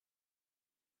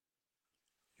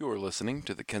You are listening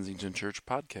to the Kensington Church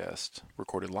Podcast,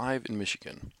 recorded live in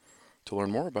Michigan. To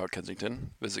learn more about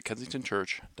Kensington, visit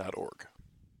kensingtonchurch.org.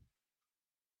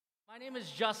 My name is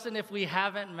Justin. If we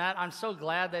haven't met, I'm so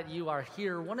glad that you are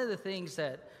here. One of the things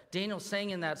that Daniel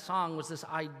sang in that song was this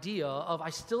idea of,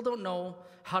 I still don't know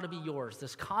how to be yours,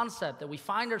 this concept that we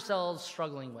find ourselves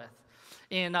struggling with.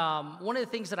 And one of the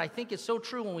things that I think is so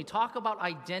true when we talk about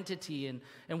identity and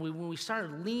when we start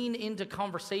to lean into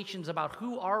conversations about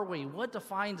who are we, what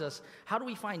defines us, how do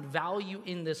we find value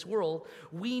in this world,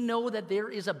 we know that there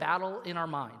is a battle in our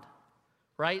mind,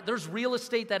 right? There's real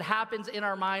estate that happens in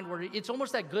our mind where it's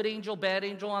almost that good angel, bad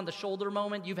angel on the shoulder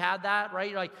moment. You've had that, right?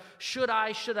 You're like, should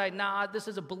I not? This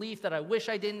is a belief that I wish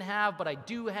I didn't have, but I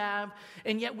do have.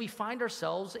 And yet we find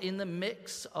ourselves in the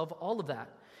mix of all of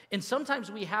that. And sometimes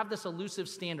we have this elusive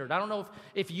standard. I don't know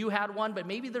if you had one, but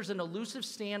maybe there's an elusive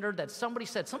standard that somebody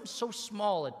said, something so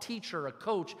small, a teacher, a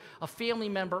coach, a family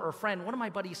member, or a friend. One of my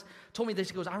buddies told me this.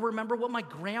 He goes, I remember what my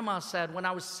grandma said when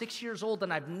I was 6 years old,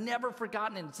 and I've never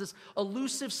forgotten it. It's this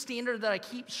elusive standard that I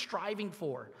keep striving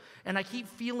for, and I keep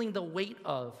feeling the weight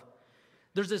of.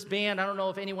 There's this band, I don't know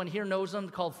if anyone here knows them,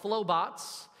 called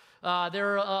Flowbots.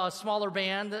 They're a smaller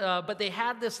band, but they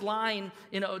had this line,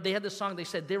 they had this song, they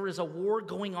said, there is a war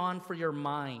going on for your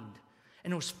mind.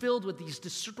 And it was filled with these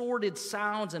distorted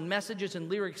sounds and messages and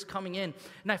lyrics coming in.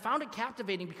 And I found it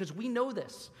captivating because we know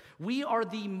this. We are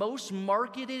the most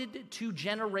marketed to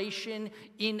generation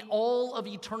in all of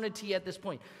eternity at this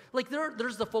point. Like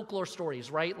there's the folklore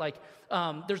stories, right? Like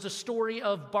there's a story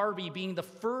of Barbie being the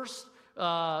first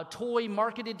toy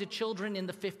marketed to children in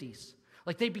the 50s.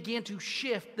 Like they began to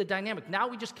shift the dynamic. Now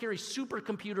we just carry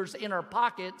supercomputers in our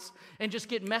pockets and just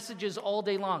get messages all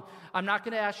day long. I'm not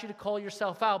going to ask you to call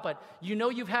yourself out, but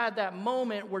you've had that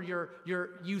moment where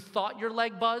you thought your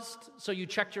leg buzzed, so you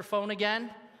checked your phone again,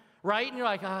 right? And you're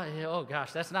like, oh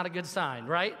gosh, that's not a good sign,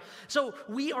 right? So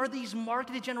we are these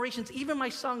marketed generations. Even my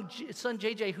son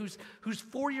JJ, who's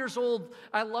 4 years old,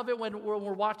 I love it when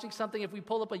we're watching something. If we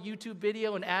pull up a YouTube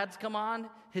video and ads come on,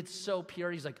 it's so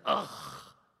pure. He's like, ugh.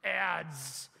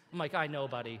 Ads. I'm like, I know,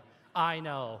 buddy. I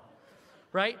know.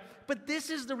 Right? But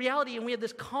this is the reality, and we have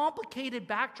this complicated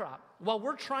backdrop. While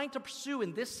we're trying to pursue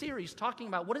in this series, talking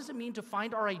about what does it mean to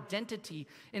find our identity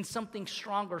in something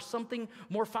stronger, something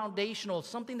more foundational,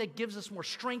 something that gives us more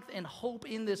strength and hope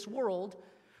in this world,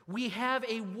 we have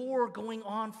a war going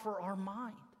on for our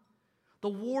mind. The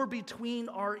war between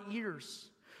our ears.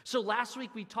 So last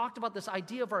week we talked about this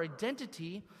idea of our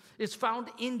identity is found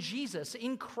in Jesus,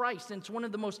 in Christ, and it's one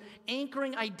of the most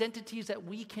anchoring identities that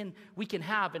we can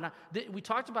have. And we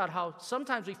talked about how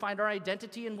sometimes we find our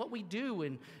identity in what we do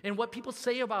and what people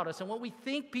say about us and what we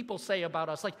think people say about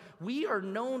us. Like we are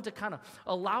known to kind of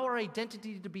allow our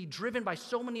identity to be driven by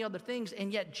so many other things,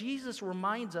 and yet Jesus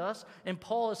reminds us, and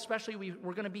Paul especially,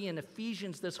 we're going to be in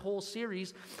Ephesians this whole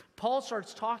series. Paul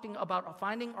starts talking about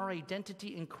finding our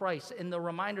identity in Christ and the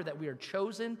reminder that we are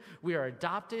chosen, we are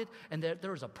adopted, and that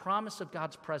there is a promise of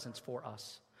God's presence for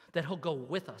us, that He'll go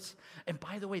with us. And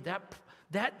by the way,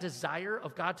 that desire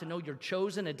of God to know you're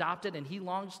chosen, adopted, and He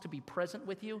longs to be present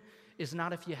with you is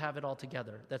not if you have it all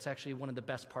together. That's actually one of the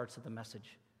best parts of the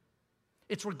message.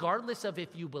 It's regardless of if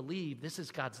you believe, this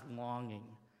is God's longing.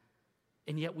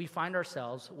 And yet we find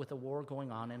ourselves with a war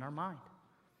going on in our mind.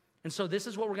 And so this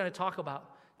is what we're going to talk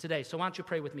about today. So why don't you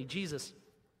pray with me? Jesus,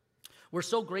 we're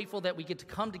so grateful that we get to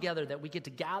come together, that we get to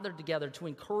gather together to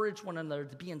encourage one another,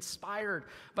 to be inspired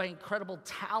by incredible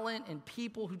talent and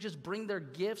people who just bring their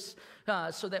gifts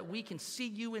so that we can see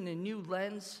you in a new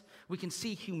lens. We can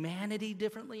see humanity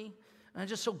differently. And I'm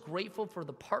just so grateful for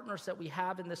the partners that we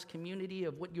have in this community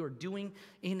of what you're doing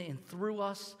in and through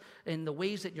us, and the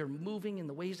ways that you're moving, and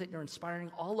the ways that you're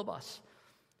inspiring all of us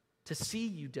to see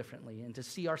you differently and to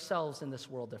see ourselves in this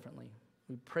world differently.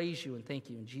 We praise you and thank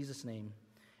you in Jesus' name.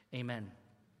 Amen.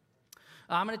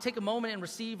 I'm going to take a moment and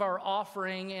receive our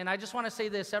offering, and I just want to say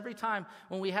this. Every time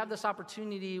when we have this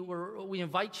opportunity where we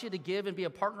invite you to give and be a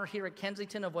partner here at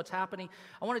Kensington of what's happening,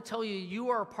 I want to tell you, you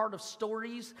are a part of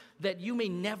stories that you may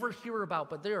never hear about,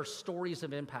 but there are stories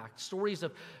of impact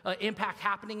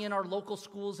happening in our local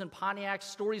schools in Pontiac,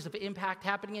 stories of impact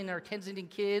happening in our Kensington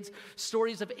kids,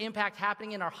 stories of impact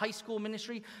happening in our high school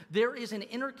ministry. There is an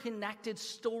interconnected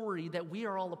story that we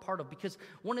are all a part of, because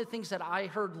one of the things that I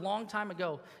heard a long time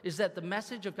ago is that the message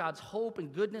of God's hope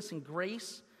and goodness and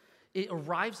grace, it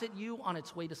arrives at you on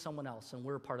its way to someone else, and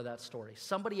we're a part of that story.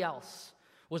 Somebody else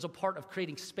was a part of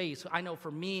creating space. I know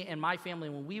for me and my family,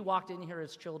 when we walked in here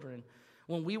as children,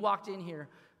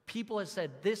 people have said,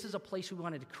 this is a place we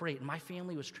wanted to create, and my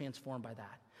family was transformed by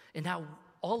that. And now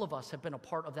all of us have been a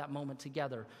part of that moment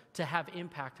together to have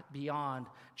impact beyond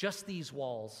just these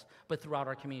walls, but throughout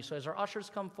our community. So as our ushers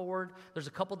come forward, there's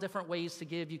a couple different ways to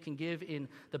give. You can give in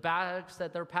the bags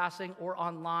that they're passing or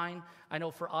online. I know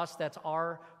for us, that's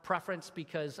our preference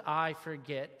because I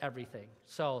forget everything.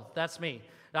 So that's me.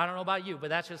 I don't know about you, but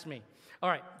that's just me. All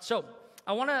right, so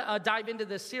I want to dive into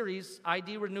this series,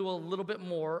 ID Renewal, a little bit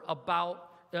more about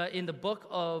in the book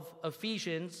of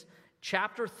Ephesians,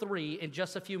 chapter 3, in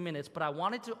just a few minutes, but I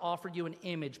wanted to offer you an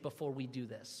image before we do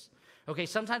this. Okay,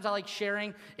 sometimes I like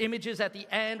sharing images at the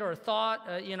end or a thought,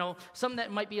 something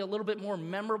that might be a little bit more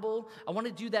memorable. I want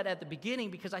to do that at the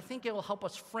beginning because I think it will help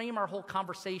us frame our whole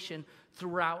conversation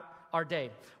throughout our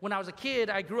day. When I was a kid,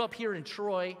 I grew up here in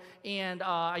Troy, and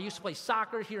I used to play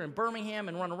soccer here in Birmingham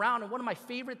and run around, and one of my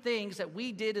favorite things that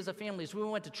we did as a family is we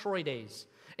went to Troy Days.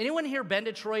 Anyone here been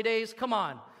to Troy Days? Come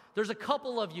on. There's a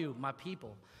couple of you, my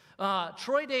people.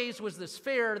 Troy Days was this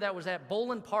fair that was at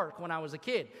Bolin Park when I was a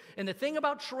kid. And the thing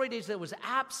about Troy Days that was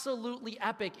absolutely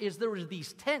epic is there were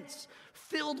these tents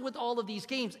filled with all of these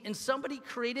games. And somebody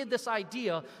created this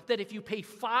idea that if you pay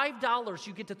 $5,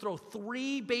 you get to throw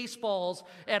 3 baseballs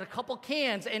at a couple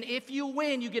cans. And if you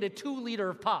win, you get a 2-liter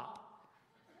of pop.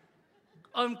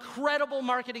 Incredible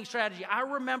marketing strategy. I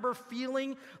remember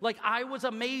feeling like I was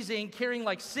amazing carrying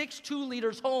like 6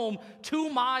 2-liters home 2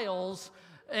 miles,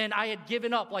 and I had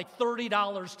given up like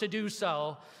 $30 to do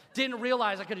so. Didn't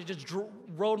realize I could have just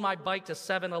rode my bike to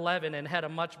 7-Eleven and had a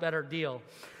much better deal.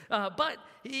 But,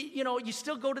 you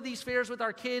still go to these fairs with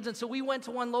our kids, and so we went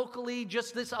to one locally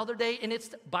just this other day, and it's,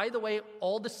 by the way,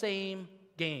 all the same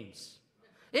games.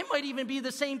 It might even be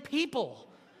the same people,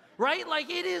 right? Like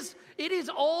it is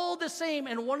all the same.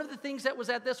 And one of the things that was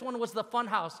at this one was the fun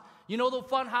house. You know the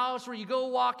fun house where you go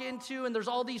walk into and there's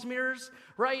all these mirrors,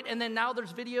 right? And then now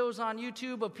there's videos on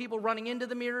YouTube of people running into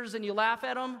the mirrors and you laugh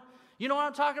at them. You know what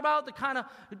I'm talking about? The kind of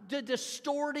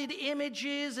distorted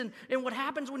images and what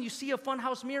happens when you see a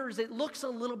funhouse mirror is it looks a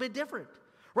little bit different,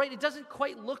 right? It doesn't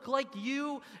quite look like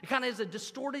you. It kind of is a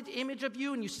distorted image of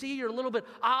you, and you see you're a little bit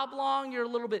oblong, you're a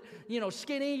little bit,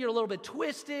 skinny, you're a little bit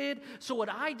twisted. So what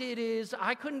I did is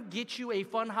I couldn't get you a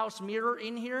funhouse mirror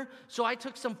in here, so I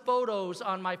took some photos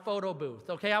on my photo booth,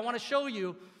 okay? I want to show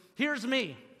you. Here's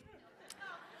me.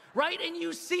 Right? And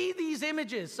you see these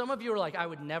images. Some of you are like, I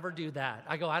would never do that.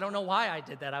 I go, I don't know why I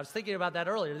did that. I was thinking about that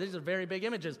earlier. These are very big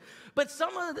images. But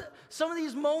some of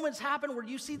these moments happen where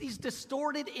you see these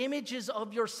distorted images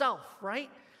of yourself, right?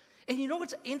 And you know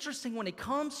what's interesting when it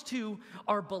comes to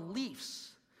our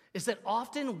beliefs is that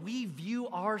often we view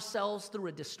ourselves through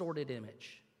a distorted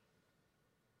image.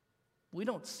 We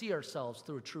don't see ourselves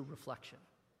through a true reflection.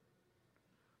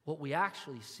 What we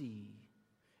actually see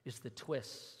is the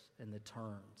twists and the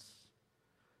turns,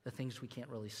 the things we can't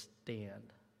really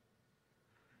stand.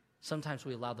 Sometimes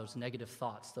we allow those negative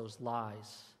thoughts, those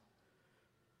lies,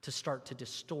 to start to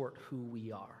distort who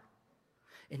we are.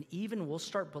 And even we'll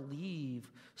start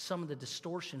believe some of the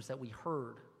distortions that we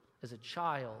heard as a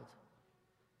child,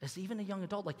 as even a young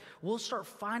adult. Like we'll start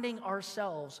finding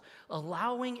ourselves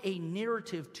allowing a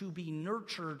narrative to be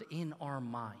nurtured in our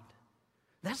mind.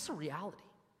 That's the reality.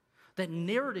 That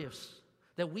narratives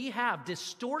that we have,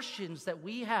 distortions that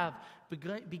we have,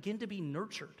 begin to be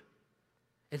nurtured.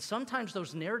 And sometimes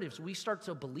those narratives we start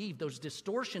to believe, those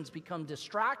distortions become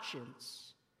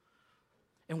distractions.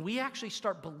 And we actually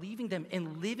start believing them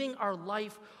and living our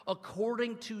life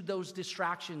according to those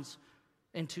distractions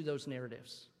and to those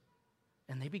narratives.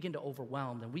 And they begin to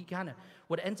overwhelm. And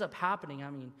what ends up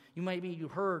happening, you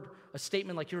heard a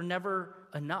statement like, you're never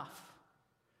enough.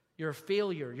 You're a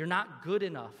failure. You're not good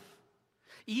enough.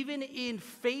 Even in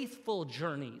faithful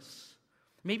journeys,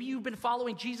 maybe you've been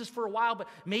following Jesus for a while, but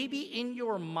maybe in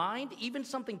your mind, even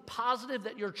something positive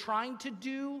that you're trying to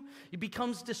do, it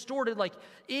becomes distorted. Like,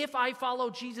 if I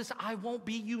follow Jesus, I won't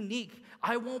be unique.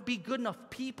 I won't be good enough.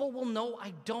 People will know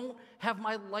I don't have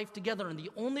my life together. And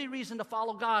the only reason to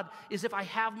follow God is if I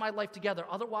have my life together.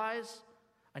 Otherwise,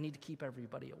 I need to keep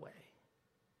everybody away.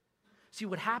 See,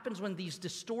 what happens when these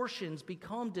distortions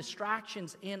become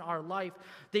distractions in our life,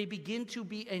 they begin to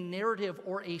be a narrative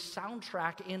or a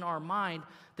soundtrack in our mind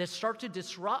that start to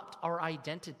disrupt our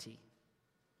identity,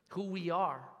 who we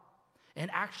are,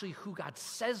 and actually who God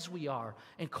says we are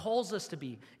and calls us to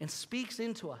be and speaks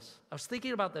into us. I was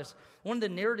thinking about this. One of the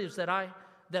narratives that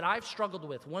I've struggled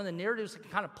with, one of the narratives that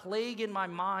kind of plague in my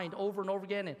mind over and over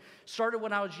again, and started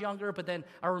when I was younger, but then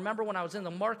I remember when I was in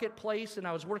the marketplace and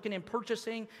I was working in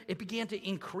purchasing, it began to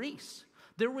increase.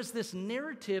 There was this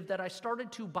narrative that I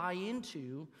started to buy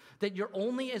into that you're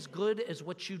only as good as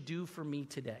what you do for me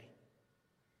today.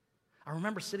 I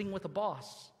remember sitting with a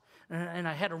boss, and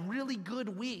I had a really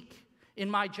good week, in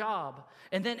my job.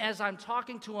 And then as I'm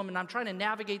talking to him and I'm trying to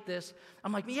navigate this,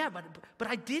 I'm like, yeah, but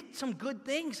I did some good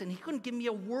things, and he couldn't give me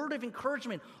a word of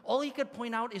encouragement. All he could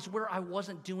point out is where I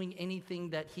wasn't doing anything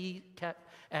that he kept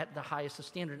at the highest of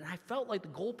standard. And I felt like the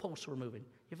goalposts were moving.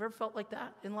 You've ever felt like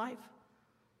that in life?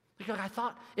 Because I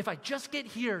thought, if I just get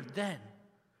here, then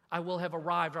I will have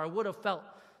arrived, or I would have felt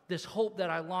this hope that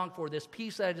I longed for, this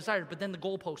peace that I desired, but then the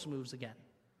goalpost moves again.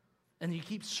 And you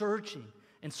keep searching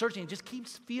and searching. It just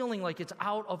keeps feeling like it's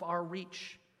out of our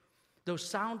reach. Those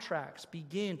soundtracks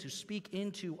begin to speak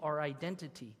into our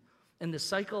identity and the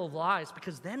cycle of lies,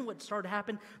 because then what started to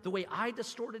happen, the way I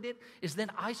distorted it, is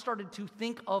then I started to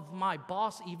think of my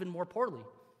boss even more poorly.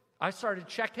 I started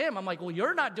to check him. I'm like, well,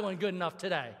 you're not doing good enough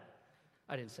today.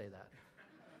 I didn't say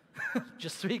that.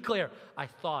 Just to be clear, I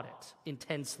thought it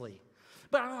intensely.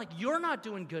 But I'm like, you're not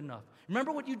doing good enough.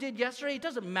 Remember what you did yesterday? It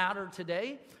doesn't matter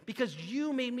today because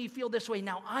you made me feel this way.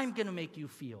 Now I'm going to make you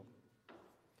feel.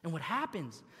 And what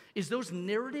happens is those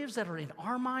narratives that are in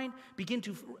our mind begin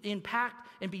to impact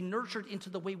and be nurtured into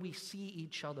the way we see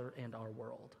each other and our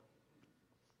world.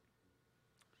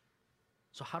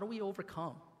 So how do we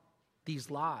overcome these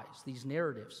lies, these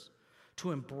narratives,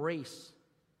 to embrace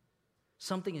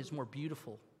something that is more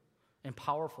beautiful and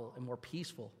powerful and more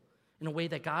peaceful in a way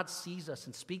that God sees us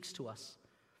and speaks to us?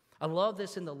 I love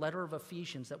this in the letter of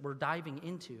Ephesians that we're diving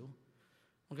into.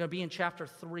 We're going to be in chapter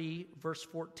 3, verse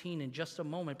 14 in just a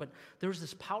moment, but there's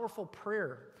this powerful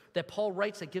prayer that Paul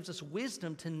writes that gives us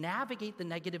wisdom to navigate the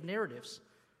negative narratives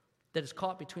that is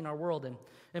caught between our world.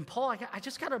 And Paul, I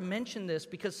just got to mention this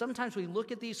because sometimes we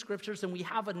look at these scriptures and we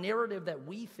have a narrative that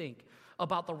we think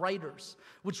about the writers.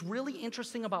 What's really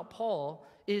interesting about Paul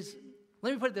is,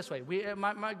 let me put it this way.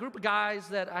 My group of guys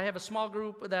that I have a small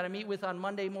group that I meet with on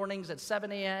Monday mornings at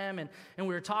 7 a.m. And we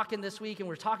were talking this week and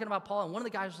we were talking about Paul. And one of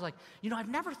the guys was like, I've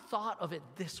never thought of it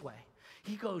this way.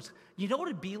 He goes, you know what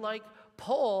it'd be like?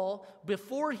 Paul,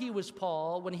 before he was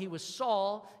Paul, when he was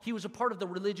Saul, he was a part of the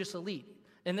religious elite.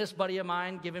 And this buddy of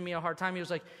mine giving me a hard time, he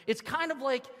was like, it's kind of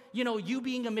like, you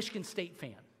being a Michigan State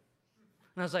fan.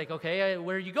 And I was like, okay,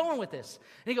 where are you going with this?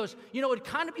 And he goes, it'd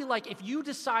kind of be like if you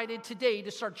decided today to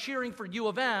start cheering for U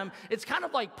of M, it's kind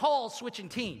of like Paul switching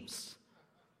teams.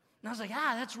 And I was like,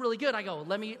 that's really good. I go,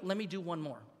 let me do one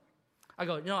more. I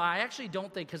go, I actually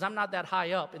don't think, because I'm not that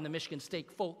high up in the Michigan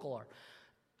State folklore.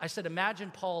 I said,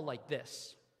 imagine Paul like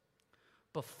this.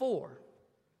 Before,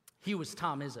 he was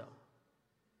Tom Izzo.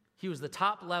 He was the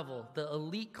top level, the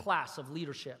elite class of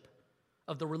leadership,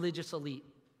 of the religious elite.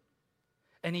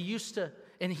 And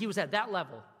he was at that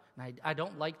level. And I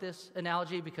don't like this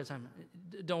analogy because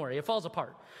don't worry, it falls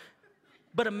apart.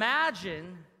 But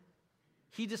imagine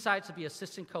he decides to be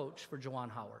assistant coach for Juwan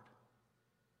Howard.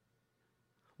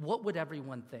 What would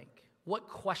everyone think? What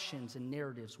questions and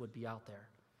narratives would be out there?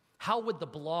 How would the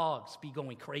blogs be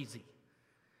going crazy?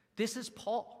 This is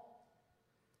Paul.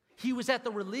 He was at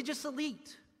the religious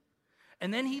elite.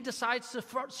 And then he decides to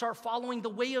start following the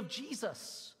way of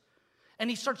Jesus. And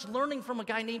he starts learning from a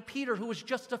guy named Peter who was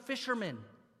just a fisherman.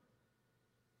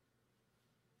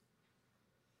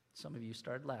 Some of you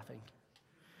started laughing.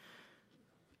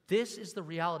 This is the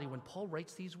reality. When Paul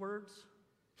writes these words,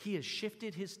 he has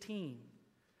shifted his team.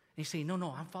 And he's saying,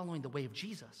 no, I'm following the way of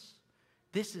Jesus.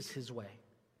 This is his way.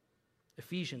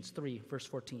 Ephesians 3, verse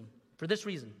 14. For this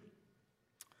reason,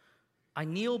 I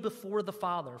kneel before the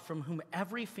Father, from whom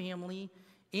every family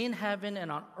in heaven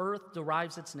and on earth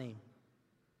derives its name.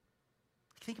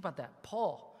 Think about that.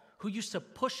 Paul, who used to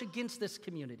push against this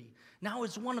community, now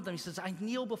is one of them. He says, I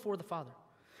kneel before the Father.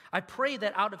 I pray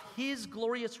that out of his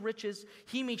glorious riches,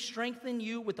 he may strengthen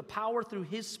you with the power through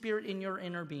his Spirit in your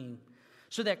inner being,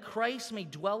 so that Christ may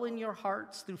dwell in your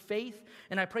hearts through faith.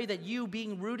 And I pray that you,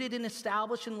 being rooted and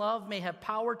established in love, may have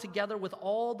power together with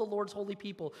all the Lord's holy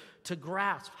people to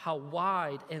grasp how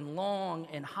wide and long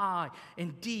and high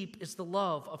and deep is the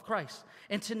love of Christ,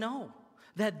 and to know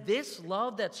that this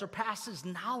love that surpasses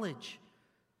knowledge,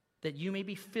 that you may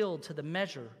be filled to the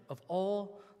measure of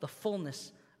all the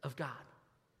fullness of God.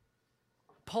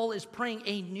 Paul is praying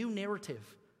a new narrative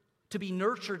to be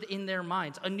nurtured in their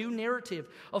minds, a new narrative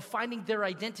of finding their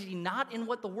identity not in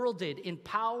what the world did, in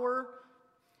power,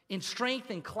 in strength,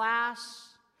 in class,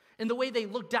 in the way they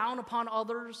looked down upon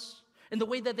others, in the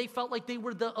way that they felt like they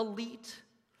were the elite.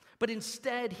 But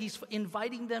instead, he's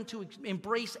inviting them to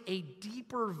embrace a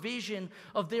deeper vision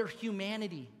of their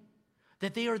humanity,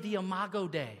 that they are the Imago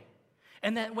Dei,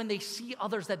 and that when they see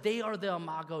others, that they are the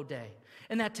Imago Dei,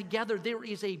 and that together there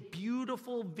is a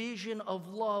beautiful vision of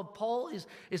love. Paul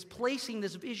is placing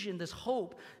this vision, this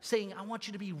hope, saying, I want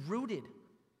you to be rooted,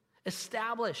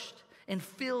 established, and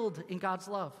filled in God's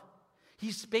love.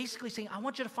 He's basically saying, I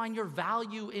want you to find your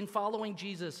value in following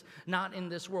Jesus, not in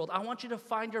this world. I want you to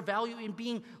find your value in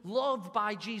being loved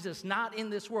by Jesus, not in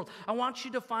this world. I want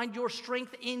you to find your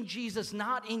strength in Jesus,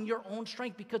 not in your own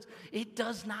strength, because it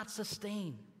does not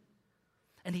sustain.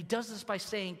 And he does this by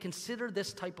saying, consider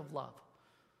this type of love,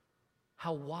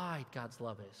 how wide God's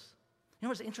love is. You know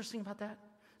what's interesting about that?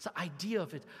 It's the idea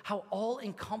of it, how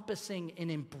all-encompassing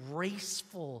and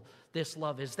embraceful this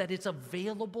love is, that it's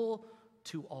available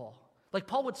to all. Like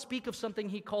Paul would speak of something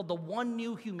he called the one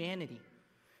new humanity. He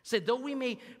said, though we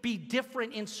may be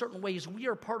different in certain ways, we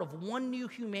are part of one new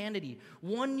humanity,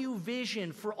 one new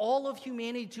vision for all of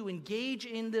humanity to engage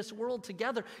in this world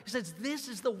together. He says, this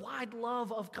is the wide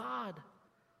love of God.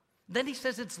 Then he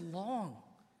says it's long.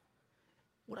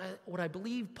 What I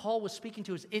believe Paul was speaking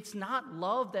to is it's not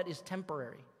love that is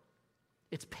temporary.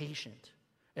 It's patient.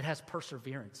 It has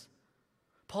perseverance.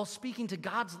 Paul speaking to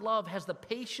God's love has the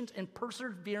patience and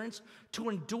perseverance to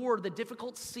endure the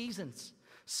difficult seasons.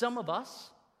 Some of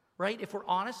us, right, if we're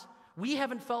honest, we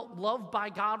haven't felt loved by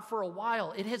God for a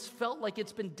while. It has felt like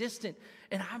it's been distant.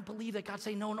 And I believe that God's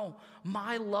saying, no,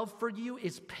 my love for you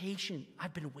is patient.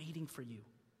 I've been waiting for you.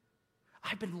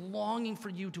 I've been longing for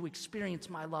you to experience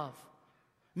my love.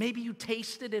 Maybe you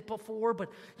tasted it before, but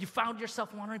you found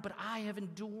yourself wondering, but I have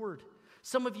endured.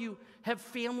 Some of you have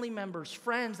family members,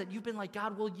 friends that you've been like,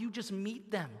 God, will you just meet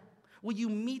them? Will you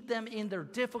meet them in their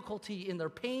difficulty, in their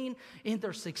pain, in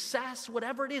their success,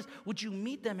 whatever it is? Would you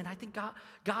meet them? And I think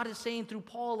God is saying through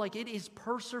Paul, like it is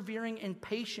persevering and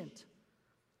patient.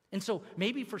 And so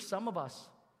maybe for some of us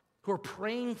who are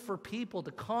praying for people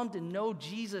to come to know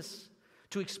Jesus,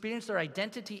 to experience their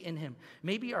identity in him,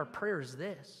 maybe our prayer is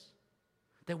this,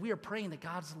 that we are praying that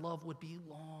God's love would be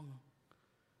long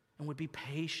and would be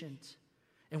patient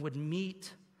and would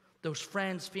meet those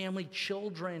friends, family,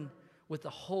 children with the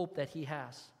hope that he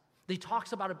has. He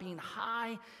talks about it being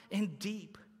high and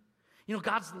deep. You know,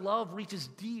 God's love reaches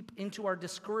deep into our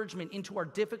discouragement, into our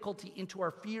difficulty, into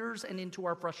our fears, and into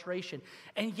our frustration.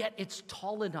 And yet it's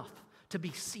tall enough to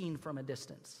be seen from a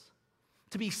distance,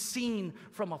 to be seen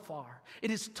from afar.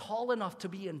 It is tall enough to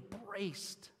be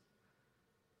embraced.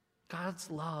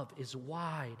 God's love is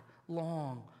wide,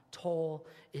 long, tall,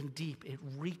 and deep. It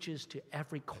reaches to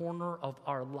every corner of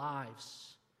our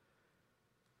lives.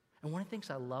 And one of the things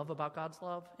I love about God's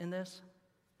love in this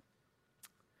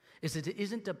is that it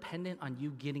isn't dependent on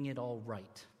you getting it all right.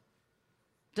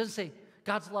 It doesn't say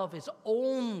God's love is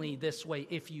only this way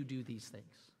if you do these things.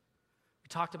 We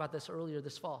talked about this earlier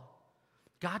this fall.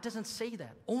 God doesn't say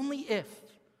that. Only if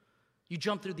you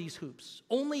jump through these hoops.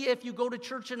 Only if you go to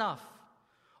church enough.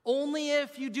 Only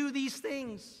if you do these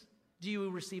things do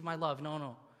you receive my love.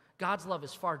 No. God's love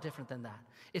is far different than that.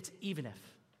 It's even if.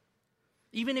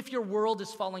 Even if your world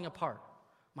is falling apart,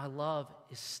 my love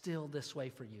is still this way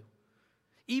for you.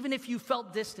 Even if you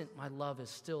felt distant, my love is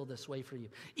still this way for you.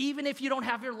 Even if you don't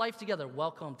have your life together,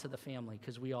 welcome to the family,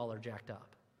 because we all are jacked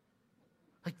up.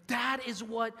 Like that is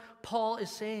what Paul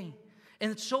is saying.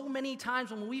 And so many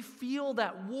times when we feel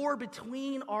that war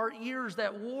between our ears,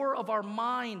 that war of our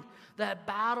mind, that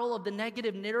battle of the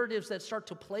negative narratives that start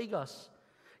to plague us,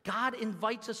 God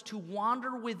invites us to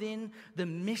wander within the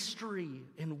mystery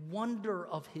and wonder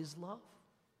of his love.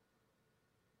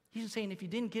 He's saying, if you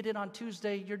didn't get it on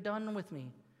Tuesday, you're done with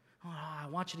me. Oh, I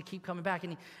want you to keep coming back.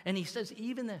 And he says,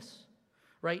 even this,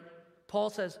 right? Paul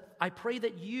says, I pray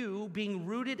that you, being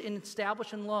rooted and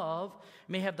established in love,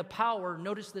 may have the power,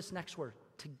 notice this next word,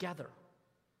 together.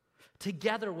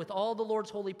 Together with all the Lord's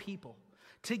holy people.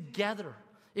 Together.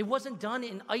 It wasn't done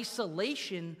in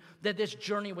isolation that this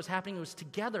journey was happening. It was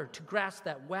together to grasp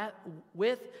that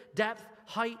width, depth,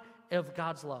 height of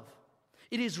God's love.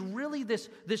 It is really this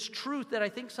truth that I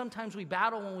think sometimes we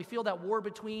battle when we feel that war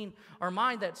between our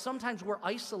mind, that sometimes we're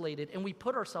isolated and we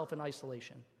put ourselves in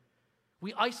isolation.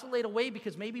 We isolate away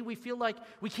because maybe we feel like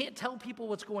we can't tell people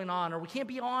what's going on, or we can't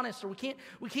be honest, or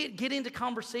we can't get into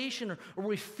conversation, or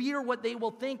we fear what they will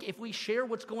think if we share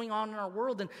what's going on in our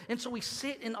world. And so we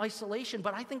sit in isolation.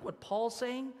 But I think what Paul's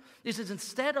saying is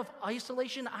instead of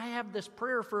isolation, I have this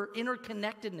prayer for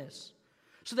interconnectedness.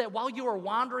 So that while you are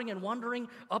wandering and wandering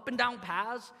up and down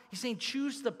paths, he's saying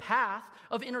choose the path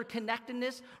of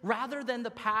interconnectedness rather than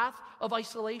the path of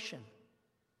isolation.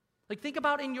 Like think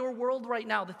about in your world right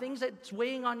now, the things that's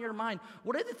weighing on your mind.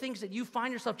 What are the things that you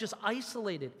find yourself just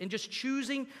isolated and just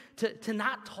choosing to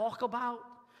not talk about,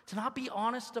 to not be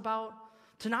honest about,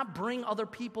 to not bring other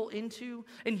people into,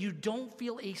 and you don't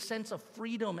feel a sense of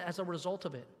freedom as a result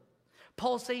of it?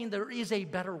 Paul's saying there is a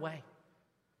better way.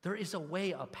 There is a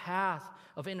way, a path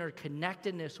of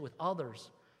interconnectedness with others.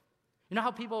 You know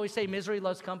how people always say misery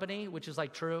loves company, which is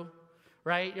like true,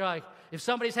 right? You're like, if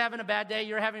somebody's having a bad day,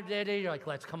 you're having a bad day, you're like,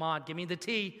 let's, come on, give me the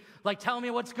tea. Like, tell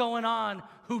me what's going on.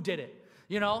 Who did it?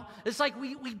 You know? It's like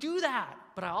we do that.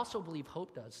 But I also believe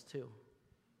hope does too.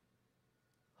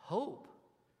 Hope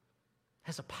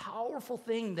has a powerful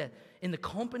thing that in the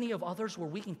company of others where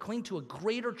we can cling to a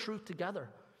greater truth together.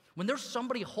 When there's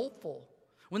somebody hopeful,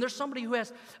 when there's somebody who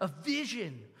has a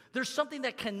vision, there's something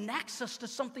that connects us to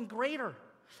something greater.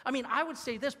 I mean, I would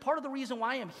say this, part of the reason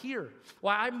why I'm here,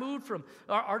 why I moved from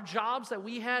our jobs that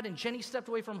we had and Jenny stepped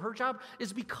away from her job,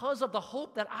 is because of the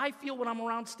hope that I feel when I'm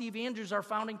around Steve Andrews, our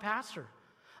founding pastor.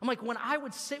 I'm like, when I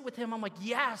would sit with him, I'm like,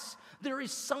 yes, there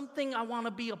is something I want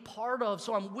to be a part of,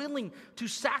 so I'm willing to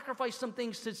sacrifice some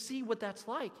things to see what that's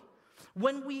like.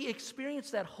 When we experience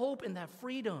that hope and that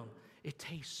freedom, it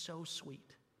tastes so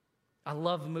sweet. I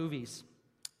love movies.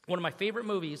 One of my favorite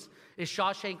movies is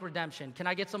Shawshank Redemption. Can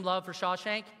I get some love for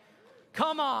Shawshank?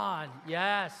 Come on.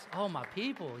 Yes. Oh, my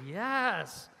people.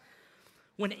 Yes.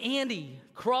 When Andy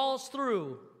crawls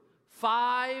through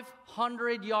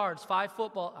 500 yards,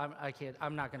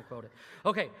 I'm not going to quote it.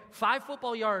 Okay, 5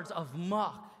 football yards of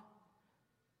muck.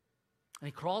 And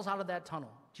he crawls out of that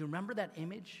tunnel. Do you remember that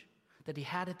image that he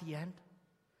had at the end?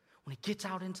 When he gets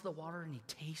out into the water and he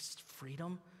tastes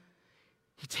freedom,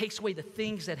 he takes away the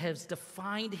things that has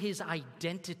defined his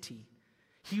identity.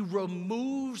 He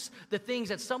removes the things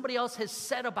that somebody else has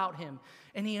said about him,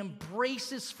 and he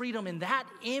embraces freedom. And that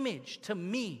image, to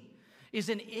me, is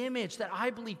an image that I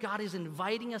believe God is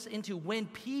inviting us into when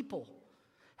people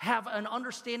have an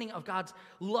understanding of God's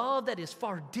love that is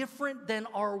far different than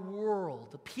our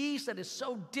world, the peace that is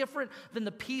so different than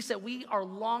the peace that we are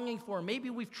longing for. Maybe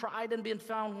we've tried and been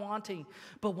found wanting,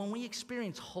 but when we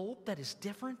experience hope that is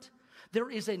different, there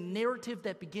is a narrative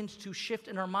that begins to shift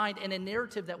in our mind and a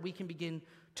narrative that we can begin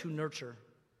to nurture.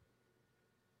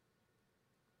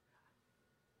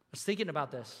 I was thinking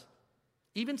about this.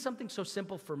 Even something so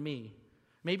simple for me.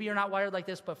 Maybe you're not wired like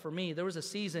this, but for me, there was a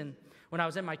season when I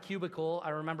was in my cubicle.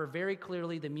 I remember very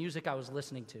clearly the music I was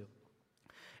listening to.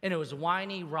 And it was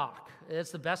whiny rock.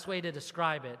 That's the best way to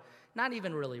describe it. Not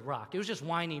even really rock. It was just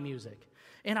whiny music.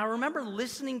 And I remember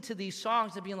listening to these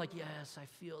songs and being like, yes, I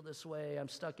feel this way. I'm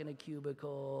stuck in a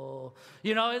cubicle.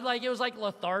 You know, it was like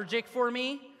lethargic for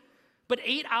me. But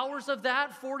 8 hours of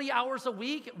that, 40 hours a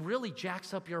week, it really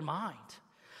jacks up your mind.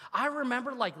 I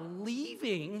remember like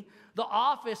leaving the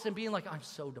office and being like, I'm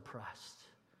so depressed.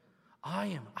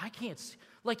 I can't see.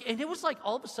 Like, and it was like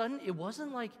all of a sudden, it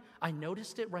wasn't like I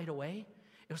noticed it right away.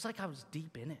 It was like I was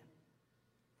deep in it.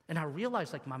 And I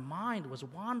realized like my mind was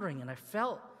wandering and I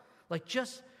felt like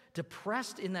just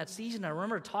depressed in that season. I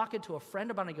remember talking to a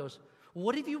friend about it. He goes,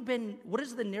 what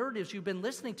is the narratives you've been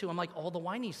listening to? I'm like, all the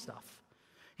whiny stuff.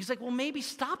 He's like, well, maybe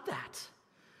stop that.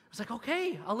 I was like,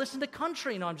 okay, I'll listen to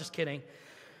country. No, I'm just kidding.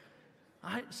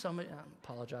 I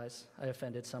apologize. I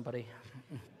offended somebody.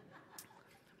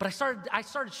 But I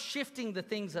started shifting the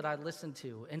things that I listened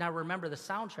to, and I remember the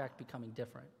soundtrack becoming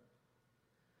different.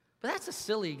 But that's a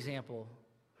silly example.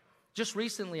 Just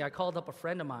recently, I called up a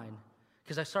friend of mine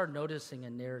because I started noticing a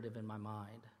narrative in my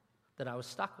mind that I was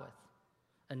stuck with.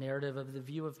 A narrative of the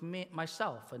view of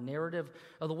myself, a narrative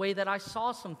of the way that I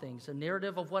saw some things, a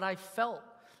narrative of what I felt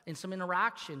in some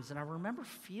interactions. And I remember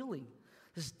feeling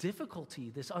this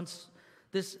difficulty, this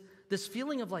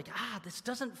feeling of like, this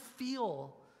doesn't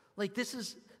feel like this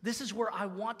is where I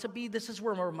want to be. This is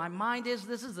where my mind is.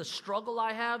 This is the struggle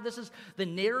I have. This is the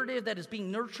narrative that is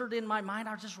being nurtured in my mind.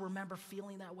 I just remember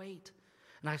feeling that weight.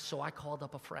 And so I called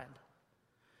up a friend.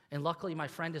 And luckily, my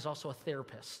friend is also a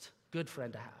therapist, good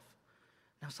friend to have.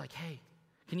 And I was like, hey,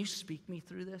 can you speak me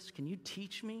through this? Can you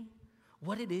teach me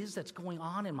what it is that's going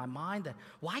on in my mind?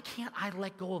 Why can't I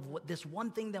let go of this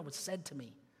one thing that was said to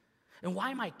me? And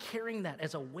why am I carrying that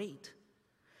as a weight?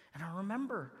 And I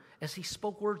remember as he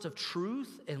spoke words of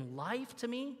truth and life to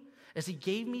me, as he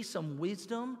gave me some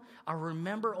wisdom, I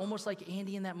remember almost like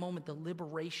Andy in that moment, the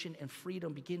liberation and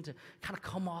freedom begin to kind of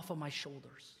come off of my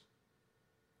shoulders.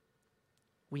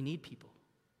 We need people.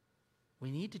 We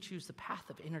need to choose the path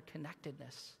of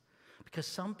interconnectedness because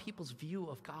some people's view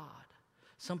of God,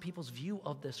 some people's view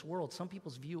of this world, some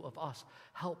people's view of us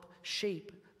help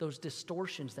shape those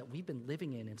distortions that we've been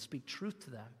living in and speak truth to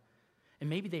them. And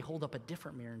maybe they hold up a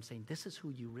different mirror and saying, this is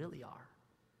who you really are.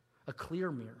 A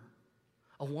clear mirror,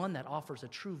 a one that offers a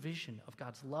true vision of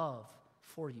God's love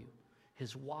for you,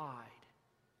 his wide,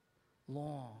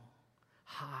 long,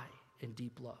 high, and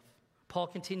deep love. Paul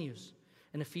continues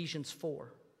in Ephesians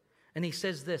 4. And he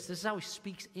says this is how he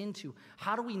speaks into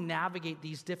how do we navigate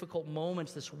these difficult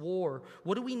moments, this war?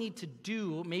 What do we need to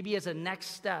do maybe as a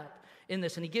next step in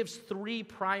this? And he gives 3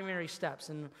 primary steps,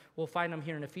 and we'll find them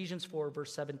here in Ephesians 4,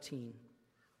 verse 17.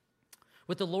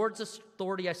 With the Lord's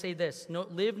authority, I say this,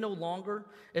 live no longer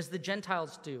as the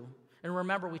Gentiles do. And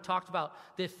remember, we talked about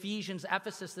the Ephesians,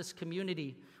 Ephesus, this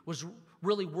community was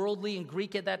really worldly and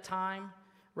Greek at that time,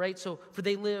 right? So, for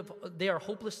they are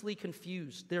hopelessly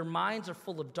confused. Their minds are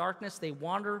full of darkness. They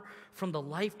wander from the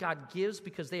life God gives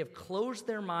because they have closed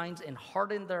their minds and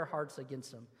hardened their hearts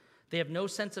against Him. They have no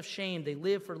sense of shame. They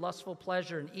live for lustful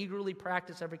pleasure and eagerly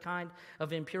practice every kind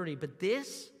of impurity. But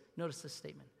this, notice this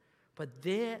statement, but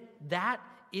that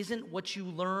isn't what you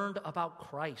learned about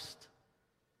Christ.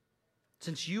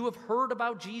 Since you have heard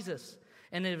about Jesus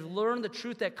and have learned the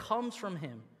truth that comes from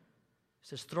Him, He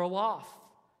says, throw off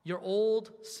your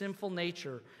old sinful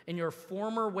nature and your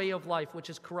former way of life, which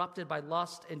is corrupted by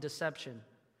lust and deception.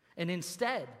 And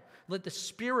instead, let the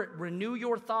Spirit renew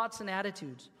your thoughts and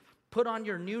attitudes. Put on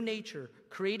your new nature,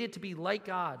 created to be like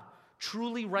God,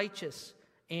 truly righteous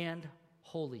and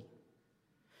holy.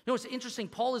 You know, it's interesting.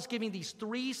 Paul is giving these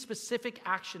 3 specific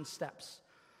action steps.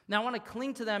 Now, I want to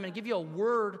cling to them and give you a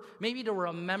word, maybe to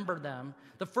remember them.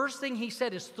 The first thing he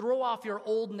said is throw off your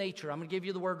old nature. I'm going to give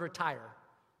you the word retire.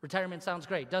 Retirement sounds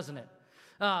great, doesn't it?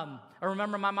 I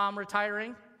remember my mom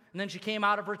retiring, and then she came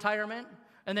out of retirement,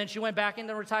 and then she went back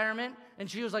into retirement, and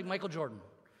she was like Michael Jordan,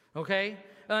 okay?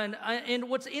 And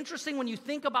what's interesting when you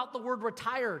think about the word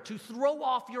retire, to throw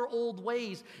off your old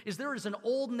ways, is there is an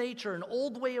old nature, an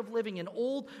old way of living, an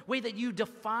old way that you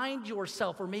defined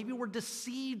yourself, or maybe were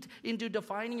deceived into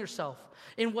defining yourself.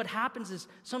 And what happens is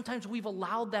sometimes we've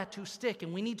allowed that to stick,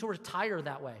 and we need to retire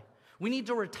that way. We need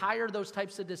to retire those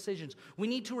types of decisions. We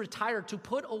need to retire, to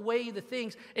put away the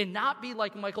things and not be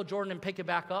like Michael Jordan and pick it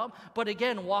back up, but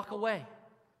again, walk away.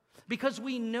 Because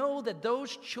we know that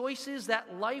those choices,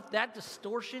 that life, that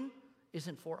distortion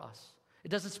isn't for us. It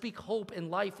doesn't speak hope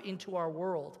and life into our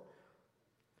world.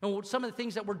 And some of the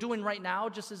things that we're doing right now,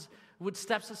 just as what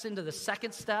steps us into the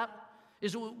second step,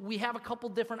 is we have a couple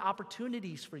different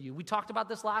opportunities for you. We talked about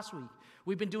this last week.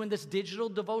 We've been doing this digital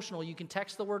devotional. You can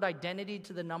text the word identity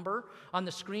to the number on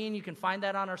the screen. You can find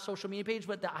that on our social media page.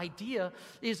 But the idea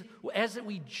is, as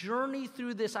we journey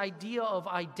through this idea of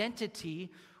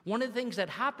identity, one of the things that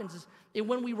happens is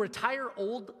when we retire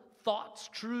old thoughts,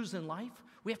 truths in life,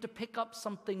 we have to pick up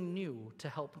something new to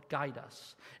help guide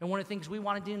us. And one of the things we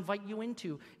wanted to invite you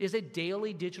into is a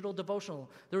daily digital devotional.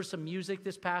 There was some music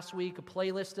this past week, a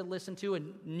playlist to listen to, a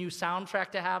new soundtrack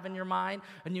to have in your mind,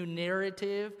 a new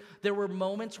narrative. There were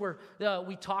moments where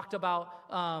we talked about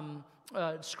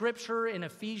scripture in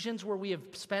Ephesians where we have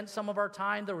spent some of our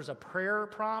time. There was a prayer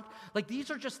prompt. Like,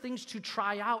 these are just things to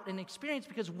try out and experience,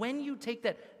 because when you take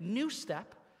that new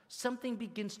step, something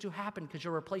begins to happen because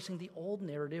you're replacing the old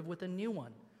narrative with a new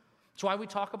one. That's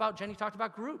why Jenny talked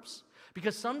about groups.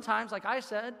 Because sometimes, like I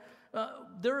said,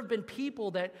 there have been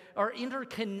people that are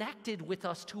interconnected with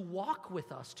us, to walk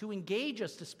with us, to engage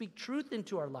us, to speak truth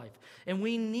into our life. And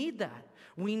we need that.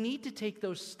 We need to take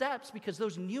those steps, because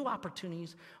those new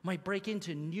opportunities might break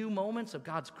into new moments of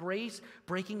God's grace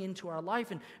breaking into our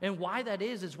life. And why that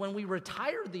is when we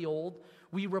retire the old,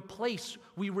 we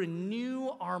renew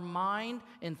our mind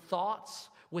and thoughts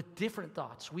with different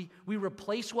thoughts. We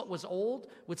replace what was old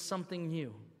with something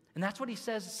new. And that's what he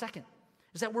says second,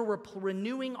 is that we're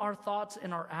renewing our thoughts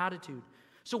and our attitude.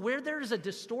 So where there is a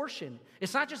distortion,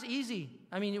 it's not just easy.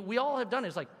 I mean, we all have done it.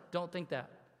 It's like, don't think that.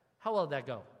 How well did that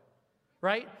go?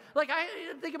 Right? Like, I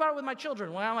think about it with my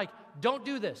children. When I'm like, don't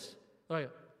do this. They're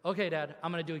like, okay, Dad,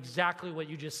 I'm going to do exactly what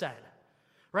you just said.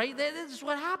 Right? This is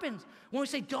what happens. When we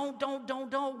say don't,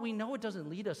 we know it doesn't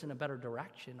lead us in a better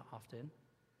direction often.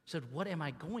 So what am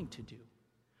I going to do?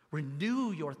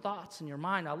 Renew your thoughts in your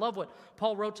mind. I love what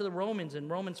Paul wrote to the Romans in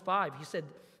Romans 5. He said,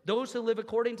 those who live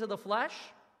according to the flesh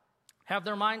have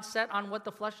their mind set on what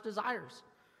the flesh desires.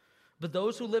 But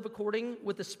those who live according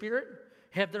with the Spirit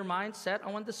have their mind set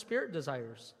on what the Spirit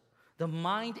desires. The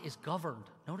mind is governed.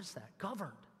 Notice that,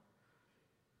 governed.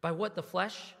 By what the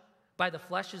flesh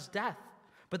is death.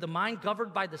 But the mind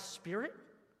governed by the Spirit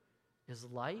is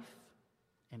life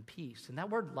and peace. And that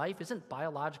word life isn't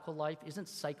biological life, isn't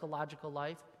psychological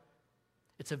life.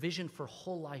 It's a vision for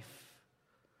whole life.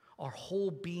 Our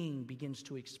whole being begins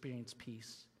to experience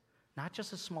peace, not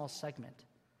just a small segment.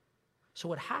 So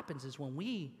what happens is when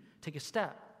we take a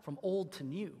step from old to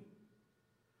new,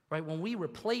 right? When we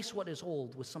replace what is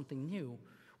old with something new,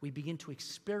 we begin to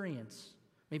experience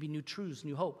maybe new truths,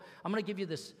 new hope. I'm going to give you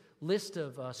this list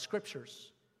of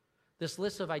scriptures, this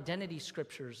list of identity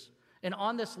scriptures. And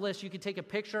on this list, you can take a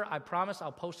picture. I promise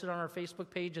I'll post it on our Facebook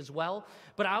page as well.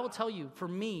 But I will tell you, for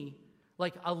me,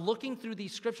 Like looking through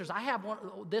these scriptures, I have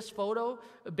this photo,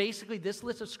 basically this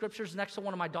list of scriptures next to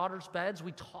one of my daughter's beds.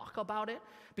 We talk about it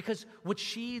because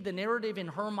the narrative in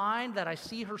her mind that I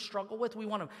see her struggle with, we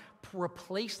want to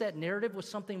replace that narrative with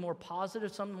something more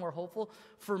positive, something more hopeful.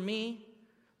 For me,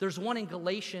 there's one in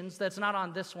Galatians that's not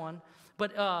on this one,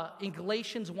 but in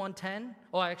Galatians 1:10,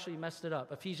 I actually messed it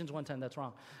up. Ephesians 1:10, that's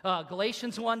wrong.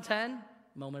 Galatians 1:10,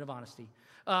 moment of honesty.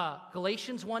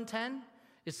 Galatians 1:10,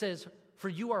 it says, "For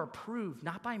you are approved,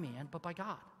 not by man, but by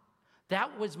God."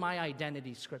 That was my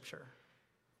identity scripture.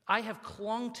 I have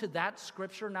clung to that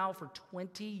scripture now for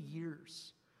 20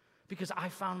 years because I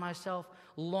found myself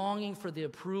longing for the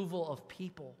approval of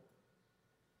people.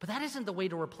 But that isn't the way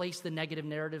to replace the negative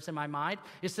narratives in my mind,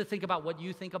 is to think about what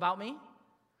you think about me.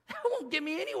 That won't get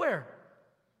me anywhere.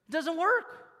 It doesn't work.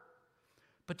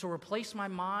 But to replace my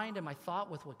mind and my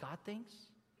thought with what God thinks,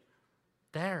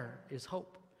 there is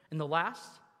hope. And the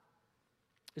last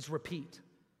is repeat.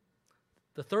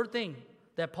 The third thing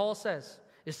that Paul says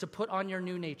is to put on your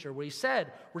new nature, where he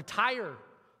said, retire,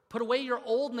 put away your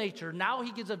old nature. Now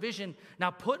he gives a vision.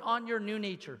 Now put on your new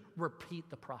nature. Repeat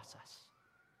the process.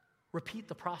 Repeat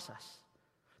the process.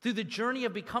 Through the journey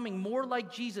of becoming more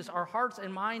like Jesus, our hearts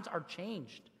and minds are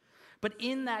changed. But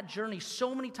in that journey,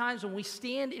 so many times when we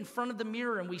stand in front of the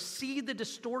mirror and we see the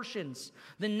distortions,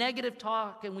 the negative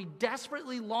talk, and we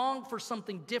desperately long for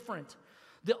something different,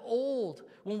 the old,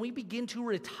 when we begin to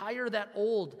retire that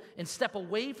old and step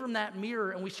away from that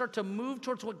mirror and we start to move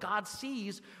towards what God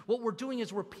sees, what we're doing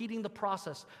is repeating the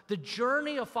process. The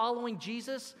journey of following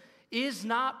Jesus is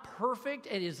not perfect.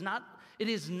 It is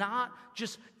not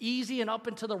just easy and up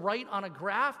and to the right on a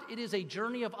graph. It is a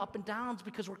journey of up and downs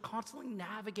because we're constantly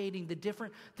navigating the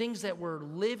different things that we're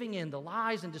living in, the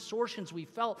lies and distortions we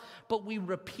felt. But we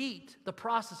repeat the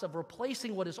process of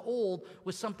replacing what is old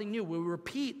with something new. We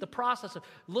repeat the process of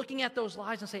looking at those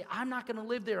lies and say, I'm not going to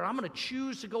live there. I'm going to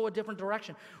choose to go a different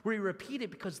direction. We repeat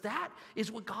it because that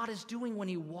is what God is doing when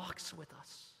he walks with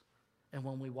us and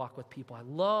when we walk with people. I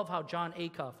love how John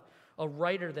Acuff, a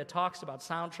writer that talks about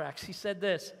soundtracks, he said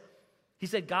this. He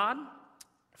said, God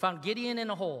found Gideon in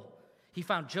a hole. He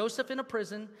found Joseph in a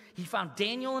prison. He found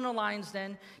Daniel in a lion's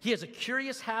den. He has a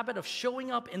curious habit of showing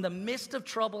up in the midst of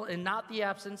trouble and not the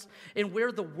absence. And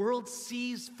where the world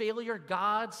sees failure,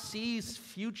 God sees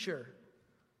future.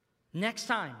 Next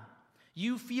time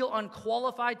you feel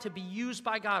unqualified to be used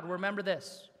by God, remember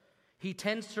this. He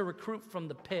tends to recruit from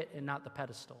the pit and not the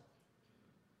pedestal.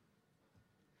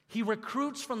 He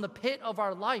recruits from the pit of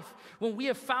our life. When we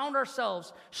have found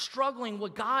ourselves struggling,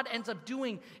 what God ends up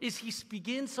doing is he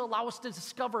begins to allow us to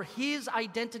discover his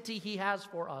identity he has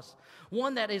for us.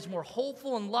 One that is more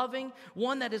hopeful and loving,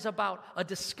 one that is about a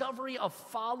discovery of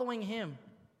following him.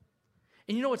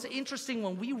 And you know, it's interesting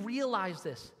when we realize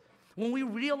this. When we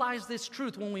realize this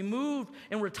truth, when we move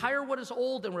and retire what is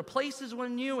old and replaces what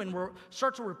is new and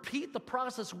start to repeat the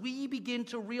process, we begin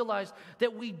to realize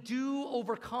that we do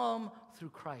overcome through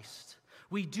Christ.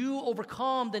 We do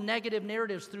overcome the negative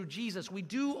narratives through Jesus. We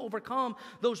do overcome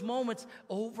those moments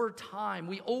over time.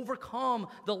 We overcome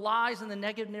the lies and the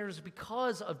negative narratives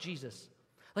because of Jesus.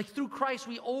 Like through Christ,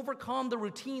 we overcome the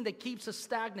routine that keeps us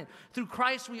stagnant. Through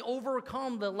Christ, we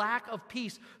overcome the lack of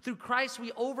peace. Through Christ,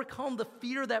 we overcome the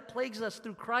fear that plagues us.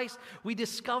 Through Christ, we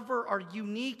discover our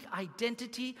unique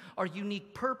identity, our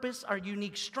unique purpose, our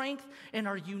unique strength, and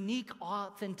our unique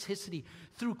authenticity.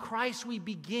 Through Christ, we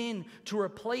begin to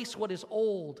replace what is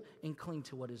old and cling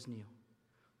to what is new.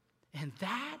 And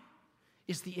that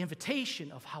is the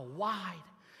invitation of how wide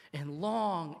and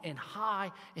long and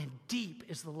high and deep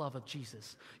is the love of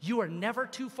Jesus. You are never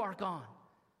too far gone.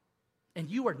 And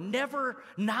you are never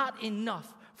not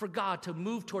enough for God to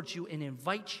move towards you and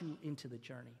invite you into the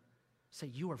journey. Say,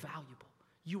 you are valuable.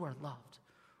 You are loved.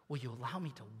 Will you allow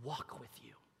me to walk with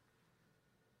you?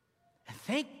 And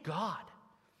thank God,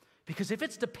 because if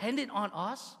it's dependent on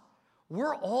us,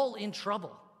 we're all in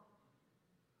trouble.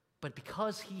 But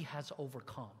because he has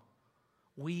overcome,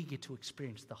 we get to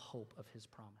experience the hope of his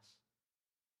promise.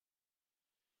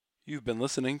 You've been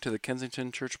listening to the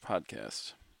Kensington Church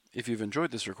Podcast. If you've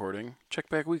enjoyed this recording, check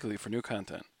back weekly for new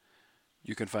content.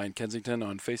 You can find Kensington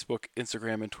on Facebook,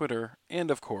 Instagram, and Twitter,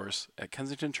 and of course at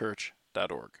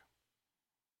kensingtonchurch.org.